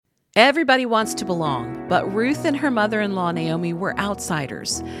Everybody wants to belong, but Ruth and her mother-in-law Naomi were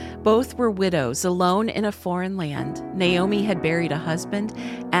outsiders. Both were widows, alone in a foreign land. Naomi had buried a husband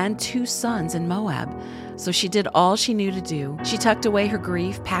and 2 sons in Moab, so she did all she knew to do. She tucked away her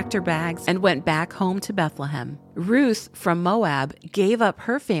grief, packed her bags, and went back home to Bethlehem. Ruth from Moab gave up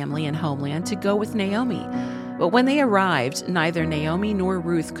her family and homeland to go with Naomi. But when they arrived, neither Naomi nor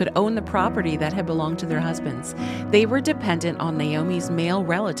Ruth could own the property that had belonged to their husbands. They were dependent on Naomi's male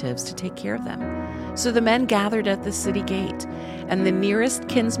relatives to take care of them. So the men gathered at the city gate, and the nearest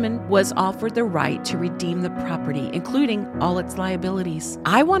kinsman was offered the right to redeem the property, including all its liabilities.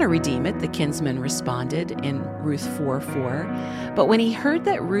 "I want to redeem it," the kinsman responded in Ruth 4:4. But when he heard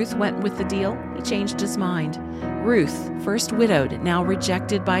that Ruth went with the deal, he changed his mind. Ruth, first widowed, now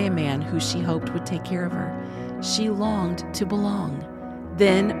rejected by a man who she hoped would take care of her. She longed to belong.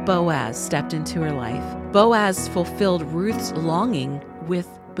 Then Boaz stepped into her life. Boaz fulfilled Ruth's longing with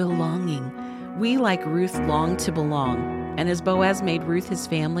belonging. We, like Ruth, long to belong. And as Boaz made Ruth his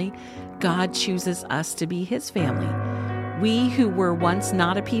family, God chooses us to be his family. We who were once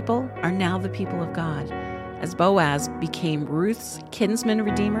not a people are now the people of God. As Boaz became Ruth's kinsman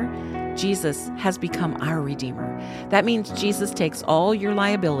redeemer, Jesus has become our redeemer. That means Jesus takes all your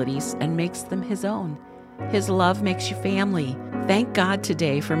liabilities and makes them his own. His love makes you family. Thank God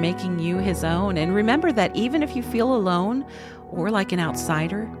today for making you his own. And remember that even if you feel alone or like an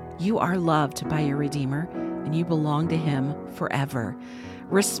outsider, you are loved by your Redeemer and you belong to him forever.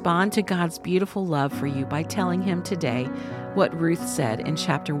 Respond to God's beautiful love for you by telling him today what Ruth said in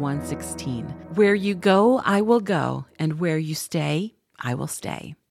chapter 1:16. "Where you go, I will go, and where you stay, I will stay."